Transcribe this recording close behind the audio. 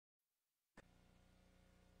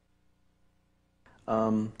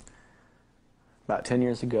About 10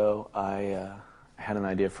 years ago, I had an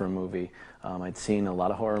idea for a movie. I'd seen a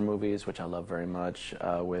lot of horror movies, which I love very much,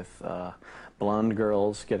 with blonde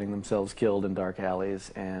girls getting themselves killed in dark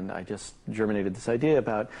alleys, and I just germinated this idea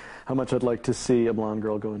about how much I'd like to see a blonde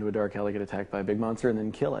girl go into a dark alley, get attacked by a big monster, and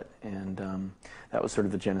then kill it. And that was sort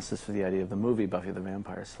of the genesis for the idea of the movie, Buffy the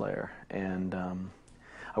Vampire Slayer. And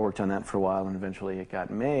I worked on that for a while, and eventually it got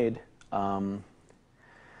made.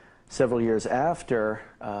 Several years after,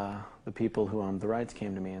 the people who owned the rights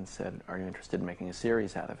came to me and said, "Are you interested in making a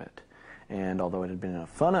series out of it?" And although it had been a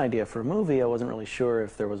fun idea for a movie, I wasn't really sure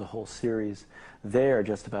if there was a whole series there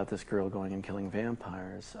just about this girl going and killing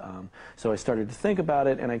vampires. So I started to think about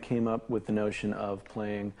it, and I came up with the notion of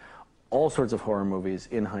playing all sorts of horror movies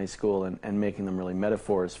in high school and making them really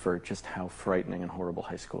metaphors for just how frightening and horrible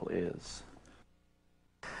high school is.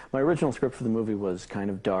 My original script for the movie was kind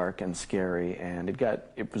of dark and scary, and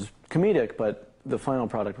it was comedic, but the final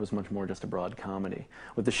product was much more just a broad comedy.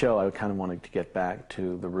 With the show, I kind of wanted to get back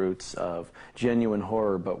to the roots of genuine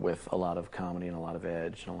horror, but with a lot of comedy and a lot of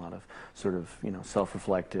edge and a lot of sort of,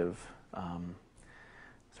 self-reflective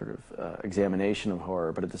examination of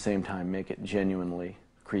horror, but at the same time make it genuinely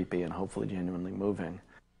creepy and hopefully genuinely moving.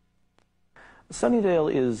 Sunnydale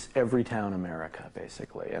is every town in America,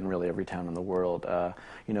 basically, and really every town in the world.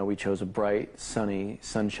 We chose a bright, sunny,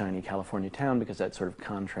 sunshiny California town because that sort of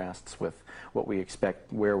contrasts with what we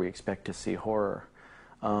expect, where we expect to see horror.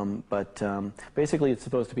 Basically, it's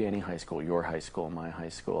supposed to be any high school, your high school, my high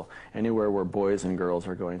school, anywhere where boys and girls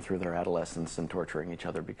are going through their adolescence and torturing each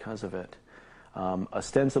other because of it.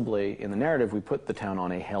 Ostensibly, in the narrative, we put the town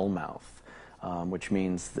on a hellmouth. Which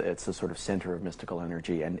means that it's a sort of center of mystical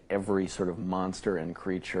energy, and every sort of monster and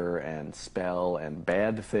creature and spell and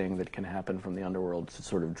bad thing that can happen from the underworld is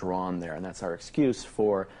sort of drawn there, and that's our excuse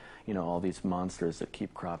for, all these monsters that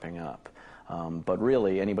keep cropping up. But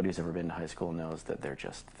really, anybody who's ever been to high school knows that they're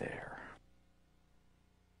just there.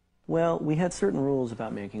 Well, we had certain rules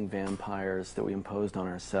about making vampires that we imposed on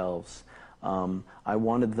ourselves. I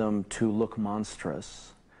wanted them to look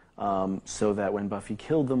monstrous. So that when Buffy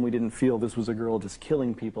killed them, we didn't feel this was a girl just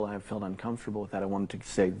killing people. I felt uncomfortable with that. I wanted to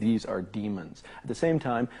say, these are demons. At the same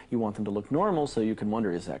time, you want them to look normal, so you can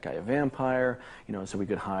wonder, is that guy a vampire? So we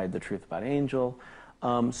could hide the truth about Angel.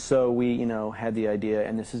 So we, had the idea,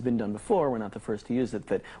 and this has been done before, we're not the first to use it,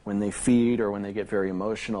 that when they feed or when they get very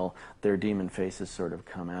emotional, their demon faces sort of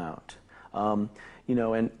come out.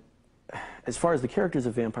 And as far as the characters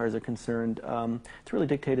of vampires are concerned, it's really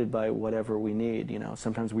dictated by whatever we need.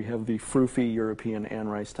 Sometimes we have the froofy European Anne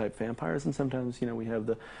Rice type vampires, and sometimes we have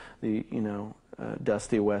the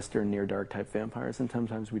dusty Western near dark type vampires, and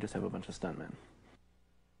sometimes we just have a bunch of stuntmen.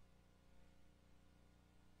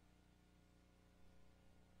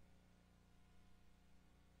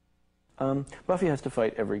 Buffy has to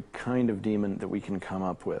fight every kind of demon that we can come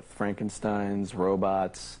up with: Frankensteins,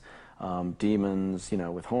 robots. Demons,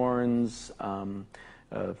 with horns,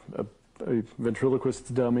 a ventriloquist's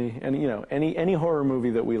dummy, and any horror movie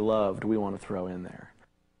that we loved, we want to throw in there.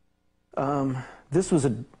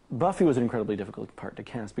 Buffy was an incredibly difficult part to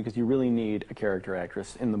cast because you really need a character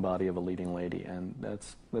actress in the body of a leading lady, and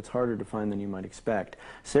that's harder to find than you might expect.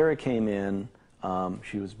 Sarah came in.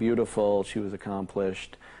 She was beautiful. She was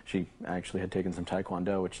accomplished. She actually had taken some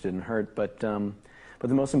Taekwondo, which didn't hurt, but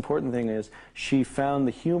the most important thing is she found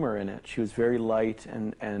the humor in it. She was very light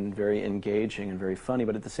and very engaging and very funny,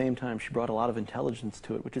 but at the same time she brought a lot of intelligence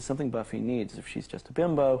to it, which is something Buffy needs. If she's just a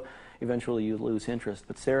bimbo, eventually you lose interest.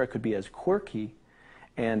 But Sarah could be as quirky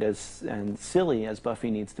and silly as Buffy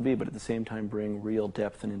needs to be, but at the same time bring real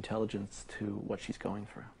depth and intelligence to what she's going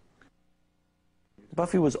through.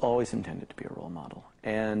 Buffy was always intended to be a role model.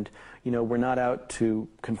 And, we're not out to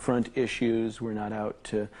confront issues. We're not out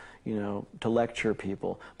to, to lecture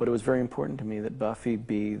people. But it was very important to me that Buffy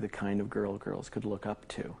be the kind of girl girls could look up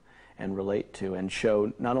to and relate to and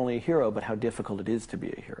show not only a hero, but how difficult it is to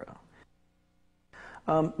be a hero.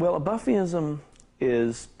 Well, a Buffyism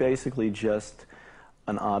is basically just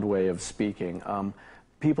an odd way of speaking.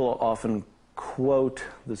 People often quote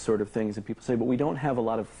the sort of things that people say, but we don't have a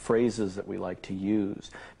lot of phrases that we like to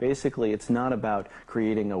use. Basically, it's not about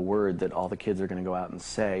creating a word that all the kids are going to go out and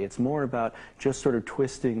say. It's more about just sort of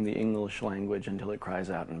twisting the English language until it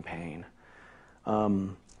cries out in pain. I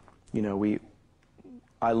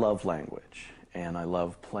love language, and I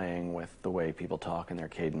love playing with the way people talk and their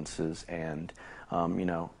cadences, and,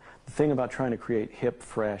 the thing about trying to create hip,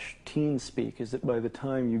 fresh teen speak is that by the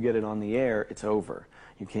time you get it on the air, it's over.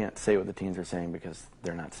 You can't say what the teens are saying because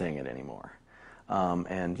they're not saying it anymore.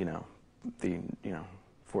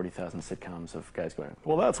 40,000 sitcoms of guys going,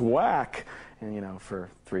 well, that's whack. And, you know, for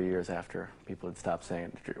 3 years after people had stopped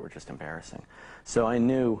saying it, were just embarrassing. So I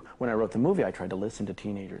knew when I wrote the movie, I tried to listen to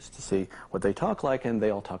teenagers to see what they talk like, and they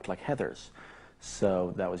all talked like Heathers.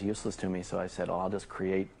 So that was useless to me, so I said, oh, I'll just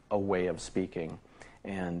create a way of speaking,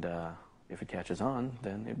 and if it catches on,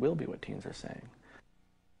 then it will be what teens are saying.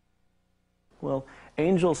 Well,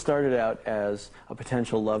 Angel started out as a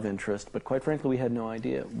potential love interest, but quite frankly, we had no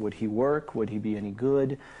idea. Would he work? Would he be any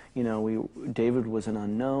good? You know, David was an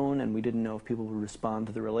unknown, and we didn't know if people would respond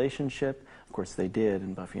to the relationship. Of course, they did,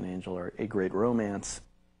 and Buffy and Angel are a great romance.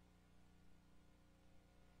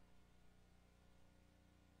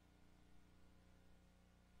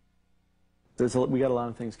 We got a lot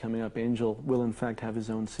of things coming up. Angel will, in fact, have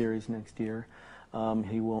his own series next year.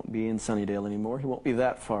 He won't be in Sunnydale anymore. He won't be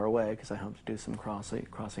that far away because I hope to do some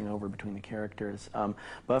crossing over between the characters.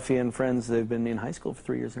 Buffy and friends, they've been in high school for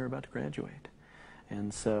 3 years. They're about to graduate.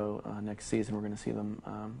 And so next season we're going to see them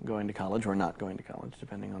going to college or not going to college,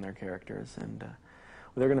 depending on their characters. And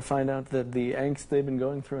they're going to find out that the angst they've been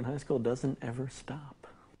going through in high school doesn't ever stop.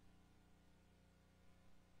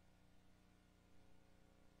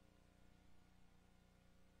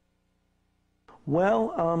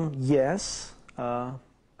 Well, yes.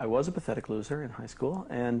 I was a pathetic loser in high school,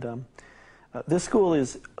 and this school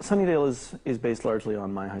Sunnydale is based largely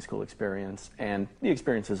on my high school experience and the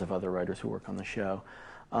experiences of other writers who work on the show.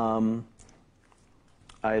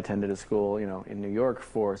 I attended a school, you know, in New York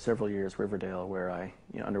for several years, Riverdale, where I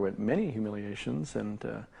underwent many humiliations and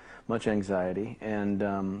much anxiety,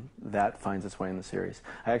 and that finds its way in the series.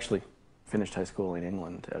 I actually finished high school in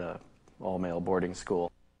England at an all-male boarding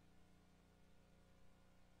school.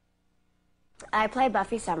 I play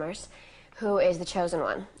Buffy Summers, who is the chosen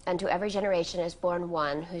one, and to every generation is born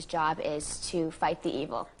one whose job is to fight the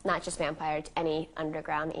evil, not just vampires, any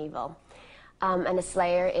underground evil. And a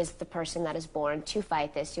slayer is the person that is born to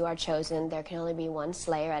fight this. You are chosen. There can only be one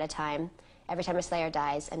slayer at a time. Every time a slayer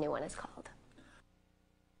dies, a new one is called.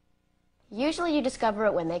 Usually you discover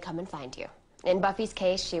it when they come and find you. In Buffy's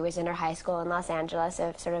case, she was in her high school in Los Angeles,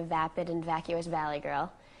 a sort of vapid and vacuous valley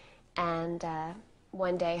girl, and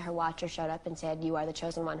one day her watcher showed up and said, "You are the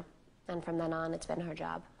chosen one." And from then on, it's been her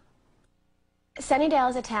job. Sunnydale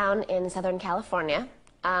is a town in Southern California,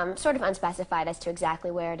 sort of unspecified as to exactly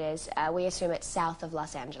where it is. We assume it's south of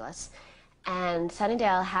Los Angeles. And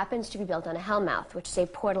Sunnydale happens to be built on a hellmouth, which is a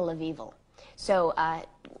portal of evil. So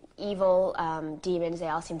evil demons, they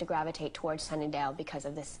all seem to gravitate towards Sunnydale because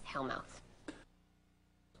of this hellmouth.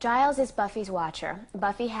 Giles is Buffy's watcher.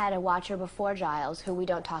 Buffy had a watcher before Giles, who we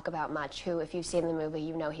don't talk about much, who, if you've seen the movie,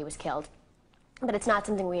 you know he was killed. But it's not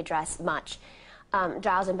something we address much.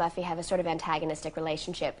 Giles and Buffy have a sort of antagonistic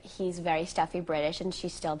relationship. He's very stuffy British, and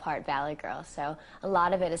she's still part Valley Girl, so a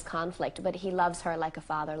lot of it is conflict, but he loves her like a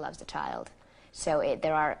father loves a child. So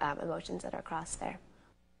there are emotions that are crossed there.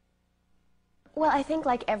 Well, I think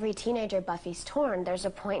like every teenager, Buffy's torn. There's a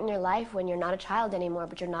point in your life when you're not a child anymore,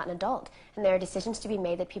 but you're not an adult. And there are decisions to be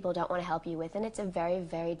made that people don't want to help you with, and it's a very,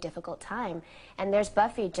 very difficult time. And there's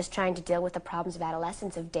Buffy just trying to deal with the problems of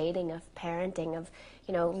adolescence, of dating, of parenting, of,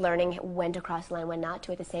 you know, learning when to cross the line, when not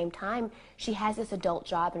to. At the same time, she has this adult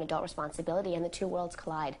job and adult responsibility, and the two worlds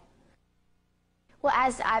collide. Well,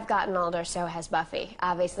 as I've gotten older, so has Buffy.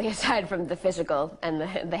 Obviously, aside from the physical and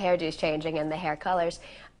the hairdos changing and the hair colors,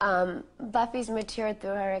 Buffy's matured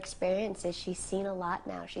through her experiences. She's seen a lot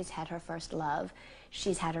now. She's had her first love.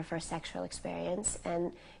 She's had her first sexual experience.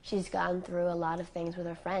 And she's gone through a lot of things with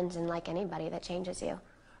her friends, and like anybody, that changes you.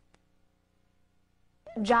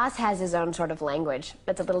 Joss has his own sort of language.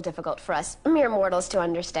 It's a little difficult for us mere mortals to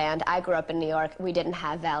understand. I grew up in New York. We didn't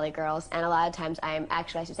have Valley Girls, and a lot of times I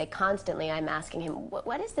should say constantly, I'm asking him,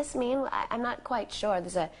 what does this mean? I'm not quite sure.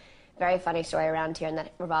 There's a very funny story around here, and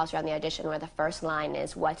that revolves around the audition, where the first line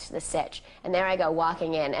is, "What's the sitch?" And there I go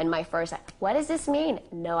walking in, and my first, "What does this mean?"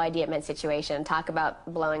 No idea it meant situation. Talk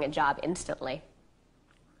about blowing a job instantly.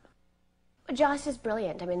 Joss is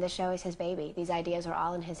brilliant. I mean, the show is his baby. These ideas are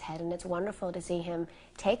all in his head, and it's wonderful to see him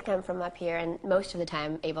take them from up here and most of the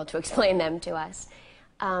time able to explain them to us.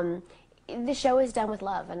 The show is done with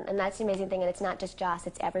love, and that's the amazing thing, and it's not just Joss,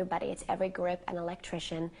 it's everybody. It's every grip and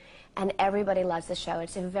electrician, and everybody loves the show.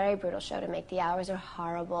 It's a very brutal show to make. The hours are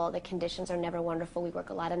horrible. The conditions are never wonderful. We work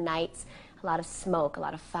a lot of nights, a lot of smoke, a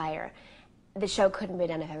lot of fire. The show couldn't be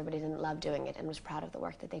done if everybody didn't love doing it and was proud of the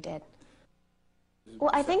work that they did.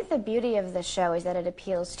 Well, I think the beauty of the show is that it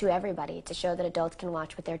appeals to everybody. It's a show that adults can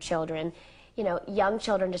watch with their children. You know, young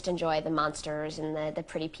children just enjoy the monsters and the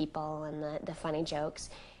pretty people and the funny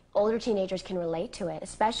jokes. older teenagers can relate to it,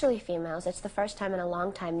 especially females. It's the first time in a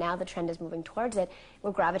long time, now the trend is moving towards it.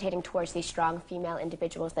 We're gravitating towards these strong female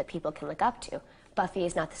individuals that people can look up to. Buffy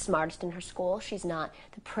is not the smartest in her school. She's not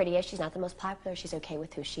the prettiest. She's not the most popular. She's okay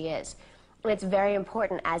with who she is. And it's very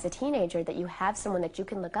important as a teenager that you have someone that you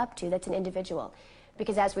can look up to that's an individual.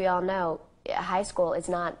 Because as we all know, high school is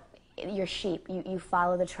not your sheep. You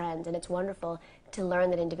follow the trends, and it's wonderful to learn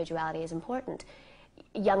that individuality is important.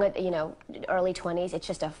 Young, early 20s, it's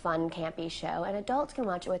just a fun, campy show, and adults can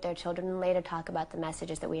watch it with their children and later talk about the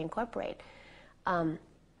messages that we incorporate. A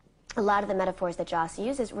lot of the metaphors that Joss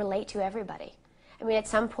uses relate to everybody. I mean, at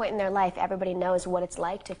some point in their life, everybody knows what it's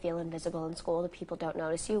like to feel invisible in school. The people don't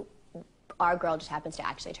notice you. Our girl just happens to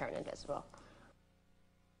actually turn invisible.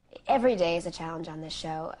 Every day is a challenge on this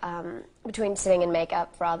show. Between sitting in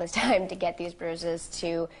makeup for all this time to get these bruises,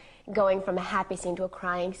 to going from a happy scene to a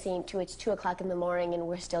crying scene, to it's 2 o'clock in the morning and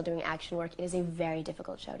we're still doing action work, it is a very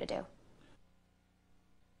difficult show to do.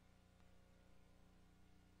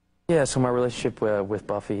 Yeah, so my relationship with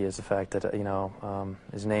Buffy is the fact that,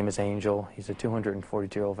 his name is Angel. He's a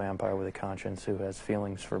 242-year-old vampire with a conscience who has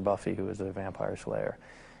feelings for Buffy, who is a vampire slayer.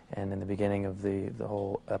 And in the beginning of the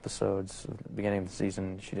whole episodes, the beginning of the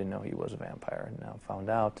season, she didn't know he was a vampire, and now found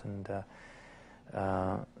out. And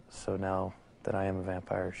so now that I am a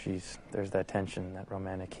vampire, there's that tension, that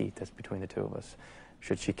romantic heat that's between the two of us.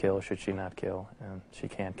 Should she kill? Should she not kill? And she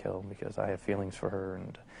can't kill because I have feelings for her,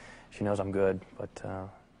 and she knows I'm good, but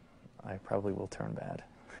I probably will turn bad.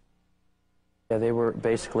 Yeah, they were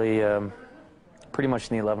basically pretty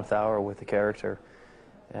much in the 11th hour with the character,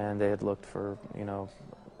 and they had looked for,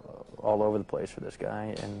 all over the place for this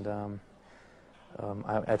guy, and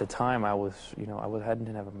at the time I was,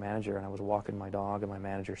 didn't have a manager, and I was walking my dog, and my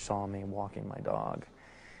manager saw me walking my dog,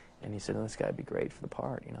 and he said, "Oh, this guy would be great for the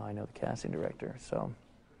part, I know the casting director." So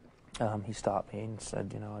he stopped me and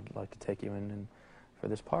said, "I'd like to take you in and for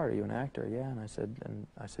this part. Are you an actor?" "Yeah." And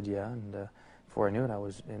I said, "Yeah." And before I knew it, I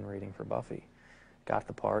was in reading for Buffy. Got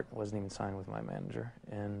the part, wasn't even signed with my manager,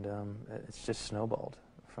 and it's just snowballed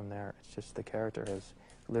from there. It's just the character has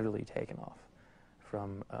literally taken off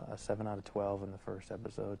from a 7 out of 12 in the first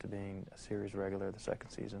episode to being a series regular the second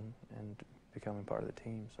season and becoming part of the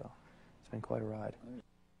team. So it's been quite a ride.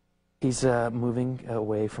 He's moving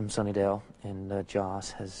away from Sunnydale, and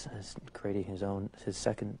Joss has created his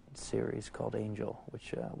second series called Angel,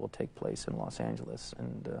 which will take place in Los Angeles,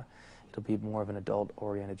 and it'll be more of an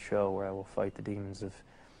adult-oriented show where I will fight the demons of,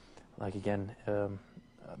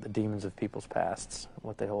 the demons of people's pasts,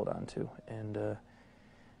 what they hold on to, and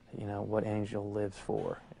what Angel lives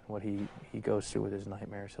for, and what he goes through with his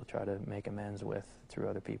nightmares. He'll try to make amends with through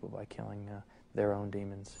other people by killing their own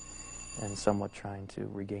demons, and somewhat trying to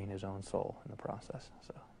regain his own soul in the process.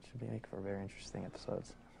 So it should make for very interesting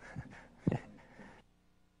episodes.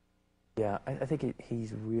 Yeah, I think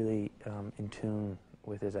he's really in tune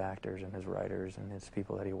with his actors and his writers and his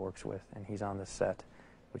people that he works with, and he's on the set,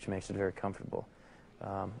 which makes it very comfortable.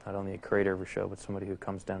 Not only a creator of a show, but somebody who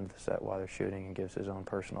comes down to the set while they're shooting and gives his own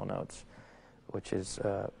personal notes, which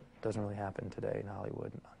doesn't really happen today in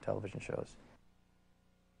Hollywood on television shows.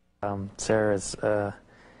 Sarah's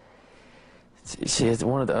she is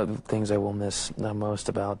one of the things I will miss most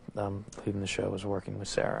about leaving the show is working with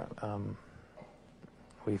Sarah.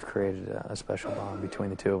 We've created a special bond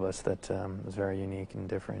between the two of us that is very unique and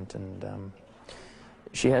different, and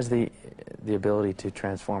she has the ability to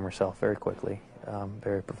transform herself very quickly,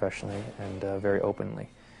 very professionally, and very openly,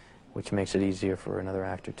 which makes it easier for another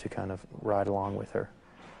actor to kind of ride along with her.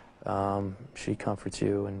 She comforts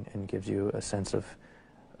you and gives you a sense of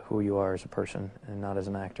who you are as a person and not as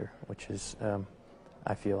an actor, which is,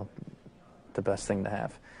 I feel, the best thing to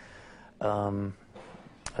have.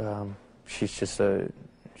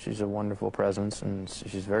 She's a wonderful presence, and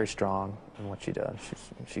she's very strong in what she does.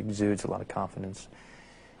 She exudes a lot of confidence,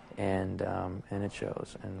 and it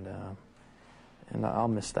shows, and I'll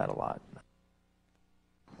miss that a lot.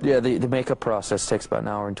 Yeah, the makeup process takes about an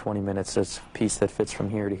hour and 20 minutes. It's a piece that fits from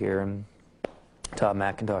here to here, and Todd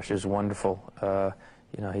McIntosh is wonderful.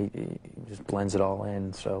 He just blends it all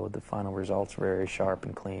in, so the final result's very sharp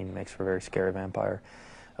and clean, makes for a very scary vampire.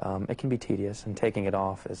 It can be tedious, and taking it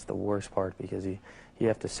off is the worst part, because you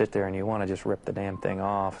have to sit there and you want to just rip the damn thing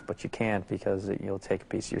off, but you can't, because you'll take a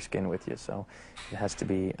piece of your skin with you, so it has to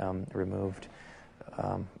be removed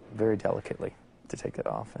very delicately to take it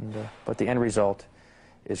off. But the end result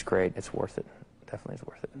is great. It's worth it. Definitely is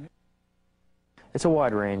worth it. It's a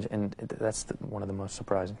wide range, and that's one of the most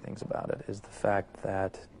surprising things about it, is the fact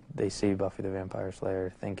that they see Buffy the Vampire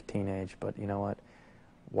Slayer, think teenage, but you know what?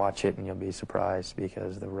 Watch it and you'll be surprised,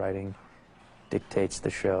 because the writing dictates the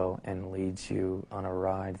show and leads you on a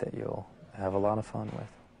ride that you'll have a lot of fun with.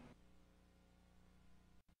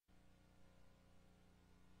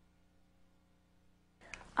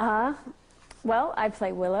 Well, I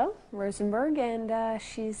play Willow Rosenberg, and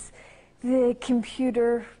she's the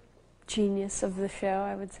computer genius of the show,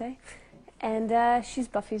 I would say. And she's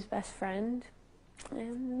Buffy's best friend.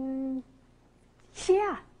 And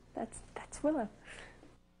yeah, that's Willow.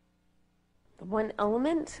 The one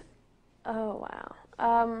element? Oh,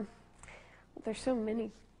 wow. There's so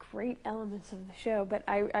many great elements of the show, but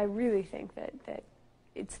I really think that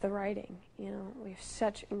it's the writing. You know, we have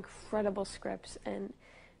such incredible scripts, and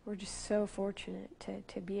we're just so fortunate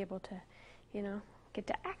to be able to, you know, get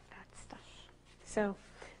to act that stuff. So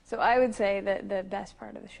I would say that the best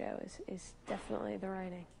part of the show is definitely the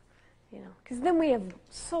writing, you know, because then we have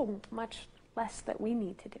so much less that we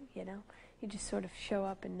need to do, you know. You just sort of show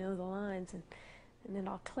up and know the lines, and it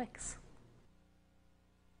all clicks.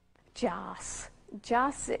 Joss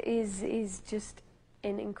is just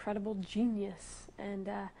an incredible genius, and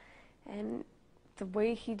the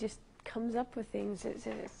way he just comes up with things,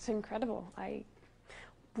 it's incredible. I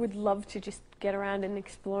would love to just get around and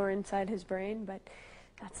explore inside his brain, but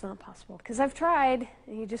that's not possible, because I've tried,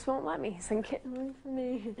 and he just won't let me. He's like, get away from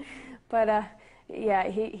me. But yeah,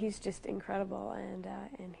 he's just incredible, and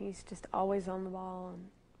he's just always on the ball, and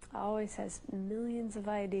always has millions of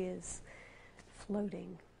ideas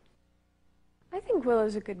floating. I think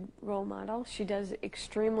Willow's a good role model. She does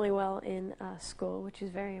extremely well in school, which is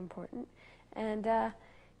very important, and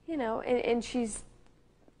you know, and she's,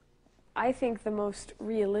 I think, the most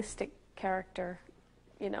realistic character,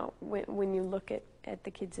 you know, when you look at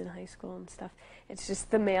the kids in high school and stuff. It's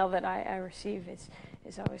just the mail that I receive is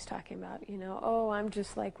always talking about, you know, oh, I'm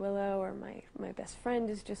just like Willow, or my best friend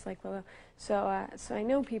is just like Willow. So so I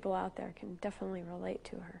know people out there can definitely relate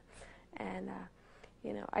to her. And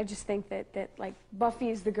you know, I just think that like Buffy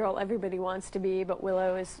is the girl everybody wants to be, but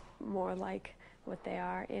Willow is more like what they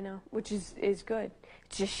are, you know, which is good.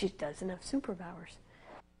 It's just she doesn't have superpowers.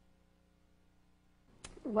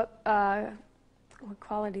 What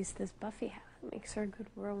qualities does Buffy have that makes her a good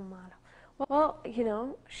role model? Well, you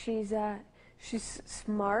know, she's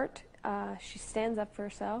smart. She stands up for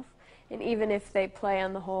herself, and even if they play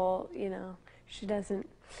on the whole, you know, she doesn't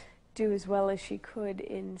do as well as she could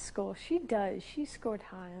in school. She does. She scored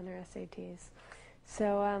high on her SATs.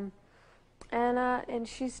 So, and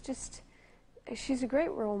she's a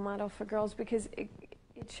great role model for girls, because it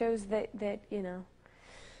shows that you know,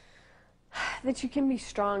 that you can be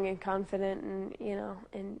strong and confident, and you know,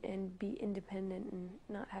 and be independent, and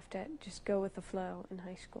not have to just go with the flow in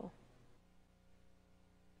high school.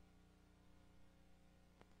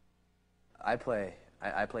 I play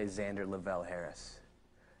Xander Lavelle Harris.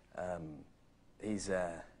 He's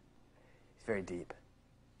very deep.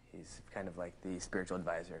 He's kind of like the spiritual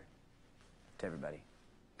advisor to everybody.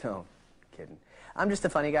 No, kidding. I'm just a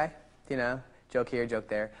funny guy, you know, joke here, joke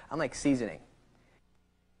there. I'm like seasoning.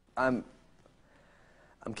 I'm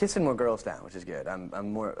kissing more girls now, which is good.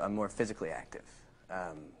 I'm more physically active,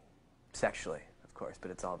 sexually, of course,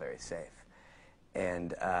 but it's all very safe.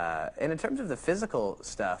 And in terms of the physical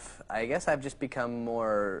stuff, I guess I've just become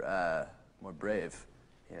more brave,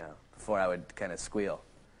 you know. Before I would kind of squeal.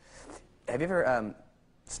 Have you ever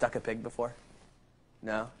stuck a pig before?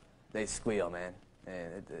 No? They squeal, man.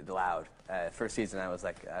 It's loud. First season I would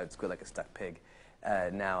squeal like a stuck pig.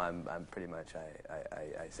 Now I'm pretty much,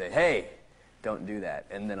 I say, hey, don't do that,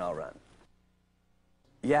 and then I'll run.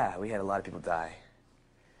 Yeah, we had a lot of people die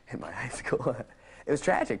in my high school. It was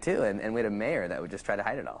tragic too, and we had a mayor that would just try to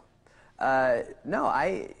hide it all. No,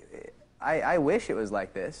 I wish it was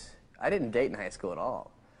like this. I didn't date in high school at all.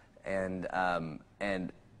 And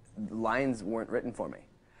lines weren't written for me.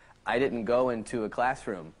 I didn't go into a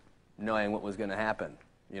classroom knowing what was going to happen.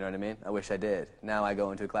 You know what I mean? I wish I did. Now I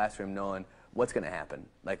go into a classroom knowing what's going to happen,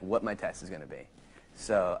 like what my test is going to be.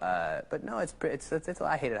 So, but no, it's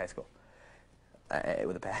I hated high school.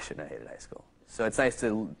 With a passion, I hated high school. So it's nice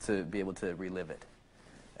to be able to relive it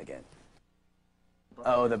again.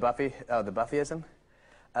 Oh, the Buffyism.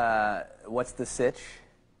 What's the sitch?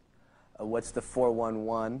 What's the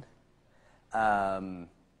 411? Hi.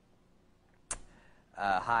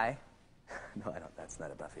 No, I don't. That's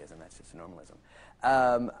not a Buffyism. That's just a normalism.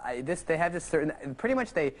 They have this certain. Pretty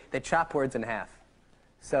much, they chop words in half.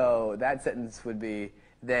 So that sentence would be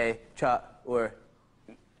they chop or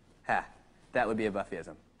ha. That would be a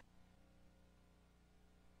Buffyism.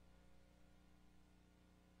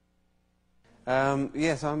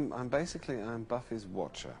 Yes, I'm Buffy's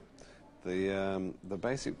watcher. The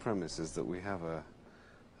basic premise is that we have an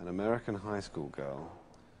American high school girl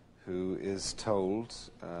who is told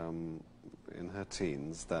in her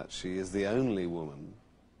teens that she is the only woman,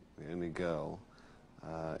 the only girl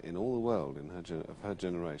in all the world of her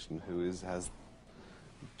generation who has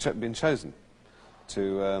been chosen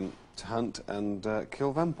to hunt and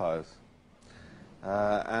kill vampires.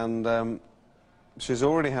 She's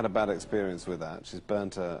already had a bad experience with that. She's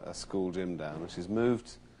burnt a school gym down, and she's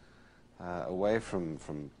moved away from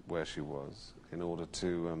where she was in order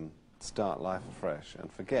to start life afresh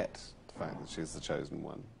and forget the fact that she's the chosen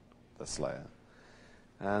one, the Slayer.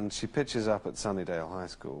 And she pitches up at Sunnydale High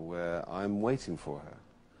School, where I'm waiting for her.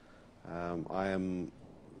 I am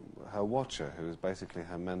her watcher, who is basically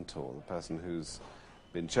her mentor, the person who's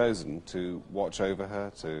been chosen to watch over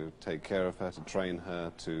her, to take care of her, to train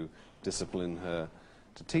her, to discipline her,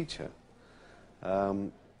 to teach her.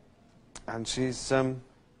 And she's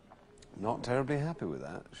not terribly happy with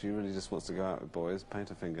that. She really just wants to go out with boys, paint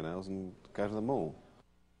her fingernails, and go to the mall.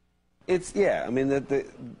 It's, yeah, I mean,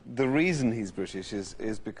 the reason he's British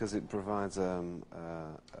is because it provides a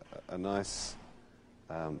nice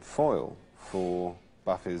foil for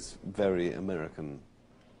Buffy's very American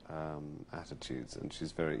attitudes, and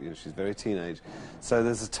she's very teenage. So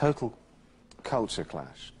there's a total culture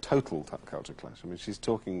clash. I mean, she's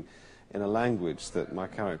talking in a language that my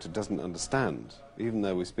character doesn't understand. Even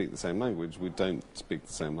though we speak the same language, we don't speak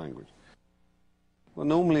the same language. Well,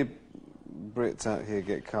 normally Brits out here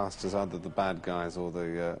get cast as either the bad guys or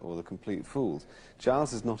the complete fools.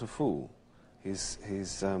 Giles is not a fool. He's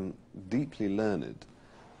deeply learned.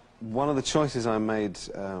 One of the choices I made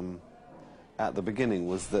at the beginning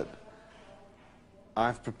was that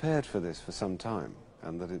I've prepared for this for some time,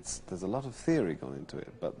 and that there's a lot of theory gone into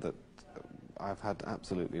it, but that I've had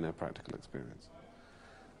absolutely no practical experience.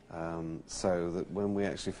 So that when we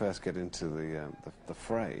actually first get into the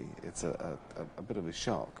fray, it's a bit of a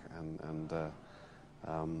shock, and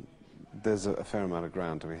there's a fair amount of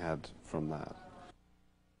ground to be had from that.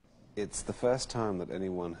 It's the first time that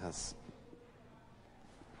anyone has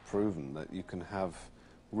proven that you can have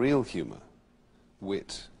real humour,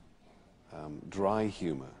 wit, dry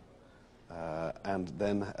humour, and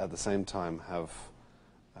then at the same time have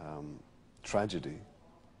tragedy,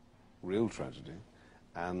 real tragedy,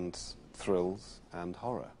 and thrills and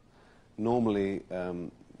horror. Normally,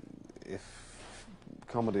 if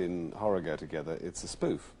comedy and horror go together, it's a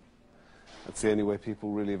spoof. That's the only way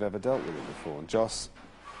people really have ever dealt with it before. And Joss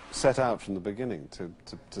set out from the beginning to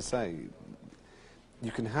say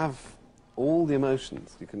you can have all the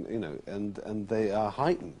emotions, you can, and they are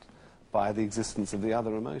heightened by the existence of the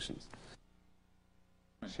other emotions.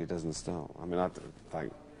 She doesn't stop. I mean,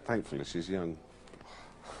 thankfully she's young.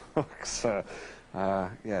 So,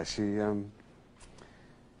 yeah, she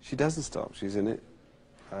doesn't stop. She's in it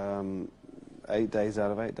 8 days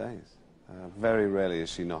out of 8 days. Very rarely is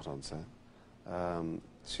she not on set.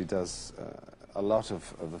 She does a lot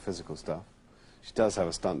of the physical stuff. She does have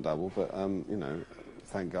a stunt double, but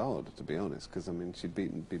thank God, to be honest, because I mean she'd be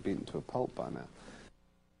beaten to a pulp by now.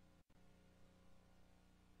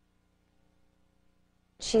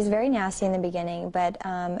 She's very nasty in the beginning, but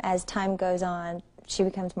as time goes on, she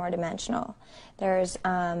becomes more dimensional. There's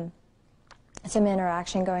some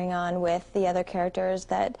interaction going on with the other characters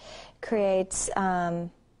that creates...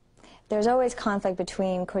 there's always conflict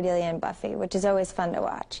between Cordelia and Buffy, which is always fun to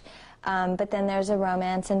watch. But then there's a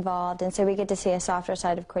romance involved, and so we get to see a softer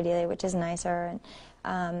side of Cordelia, which is nicer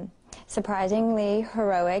and surprisingly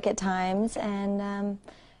heroic at times, and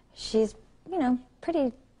she's,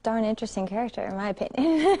 pretty darn interesting character, in my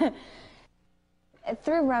opinion.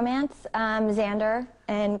 Through romance, Xander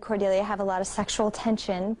and Cordelia have a lot of sexual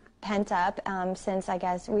tension pent up since, I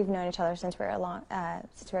guess, we've known each other since we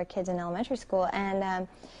were kids in elementary school, and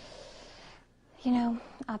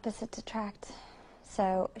opposites attract.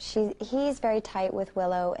 So he's very tight with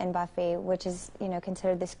Willow and Buffy, which is,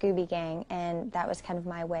 considered the Scooby Gang, and that was kind of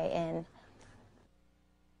my way in.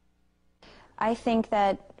 I think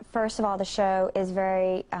that, first of all, the show is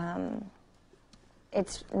very,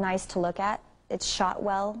 it's nice to look at. It's shot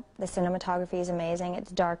well. The cinematography is amazing.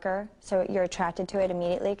 It's darker, so you're attracted to it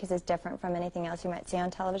immediately because it's different from anything else you might see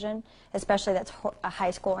on television, especially that's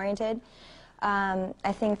high school oriented.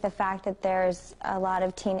 I think the fact that there's a lot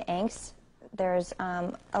of teen angst, there's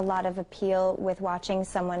a lot of appeal with watching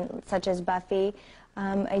someone such as Buffy,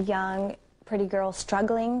 a young, pretty girl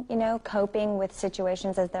struggling, coping with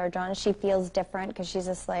situations as they're drawn. She feels different because she's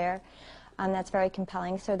a Slayer. That's very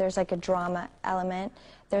compelling. So there's like a drama element.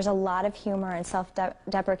 There's a lot of humor and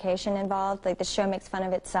self-deprecation involved. Like the show makes fun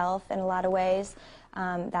of itself in a lot of ways.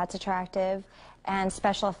 That's attractive. And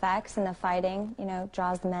special effects and the fighting,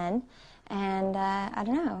 draws the men. And I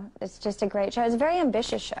don't know, it's just a great show. It's a very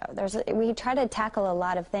ambitious show. We try to tackle a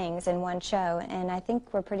lot of things in one show, and I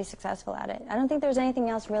think we're pretty successful at it. I don't think there's anything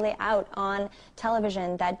else really out on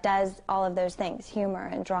television that does all of those things, humor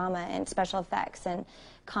and drama and special effects and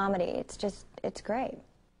comedy. It's great.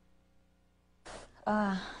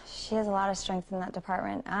 She has a lot of strength in that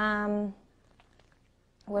department.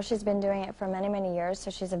 Well, she's been doing it for many, many years, so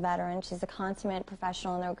she's a veteran. She's a consummate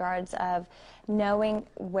professional in regards of knowing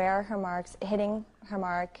where her marks, hitting her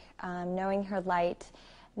mark, knowing her light,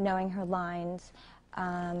 knowing her lines.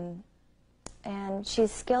 And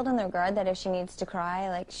she's skilled in the regard that if she needs to cry,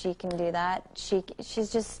 like, she can do that. She's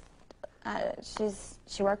just,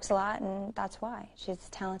 she works a lot, and that's why. She's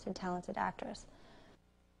a talented, talented actress.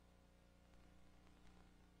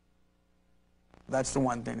 That's the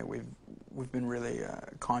one thing that we've been really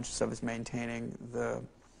conscious of, is maintaining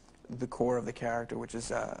the core of the character, which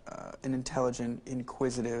is an intelligent,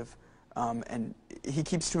 inquisitive, and he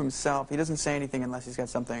keeps to himself. He doesn't say anything unless he's got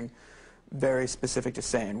something very specific to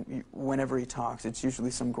say, and whenever he talks, it's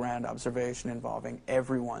usually some grand observation involving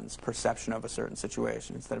everyone's perception of a certain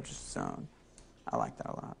situation instead of just his own. I like that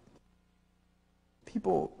a lot.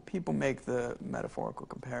 People make the metaphorical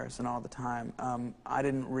comparison all the time. I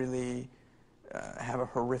didn't really have a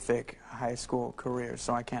horrific high school career,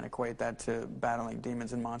 so I can't equate that to battling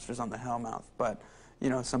demons and monsters on the Hellmouth. But, you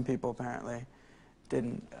know, some people apparently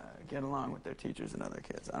didn't get along with their teachers and other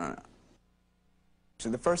kids. I don't know. So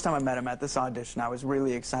the first time I met him at this audition, I was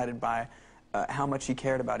really excited by how much he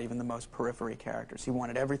cared about even the most periphery characters. He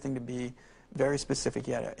wanted everything to be very specific.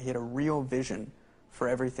 He had a real vision for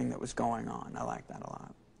everything that was going on. I like that a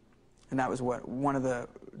lot. And that was one of the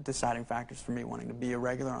deciding factors for me wanting to be a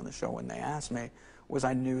regular on the show when they asked me, was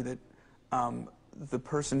I knew that the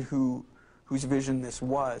person whose vision this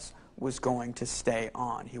was going to stay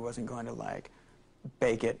on. He wasn't going to, like,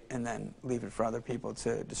 bake it and then leave it for other people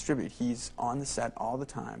to distribute. He's on the set all the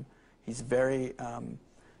time. He's very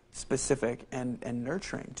specific and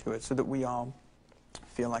nurturing to it so that we all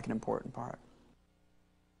feel like an important part.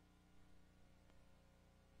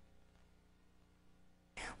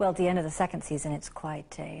 Well, at the end of the second season, it's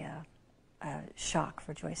quite a shock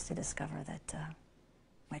for Joyce to discover that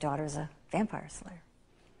my daughter's a vampire slayer.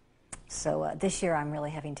 So this year, I'm really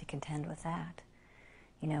having to contend with that.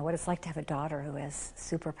 You know, what it's like to have a daughter who has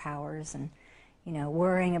superpowers and, you know,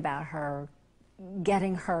 worrying about her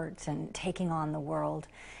getting hurt and taking on the world.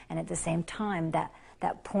 And at the same time,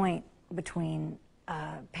 that point between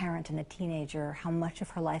a parent and a teenager, how much of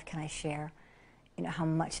her life can I share? You know, how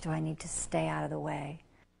much do I need to stay out of the way?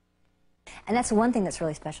 And that's one thing that's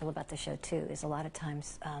really special about the show, too, is a lot of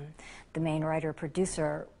times the main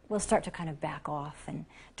writer-producer will start to kind of back off and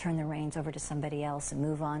turn the reins over to somebody else and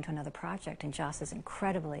move on to another project. And Joss is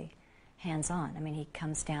incredibly hands-on. I mean, he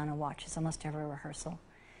comes down and watches almost every rehearsal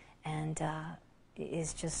and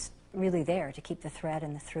is just really there to keep the thread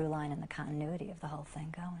and the through line and the continuity of the whole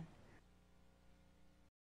thing going.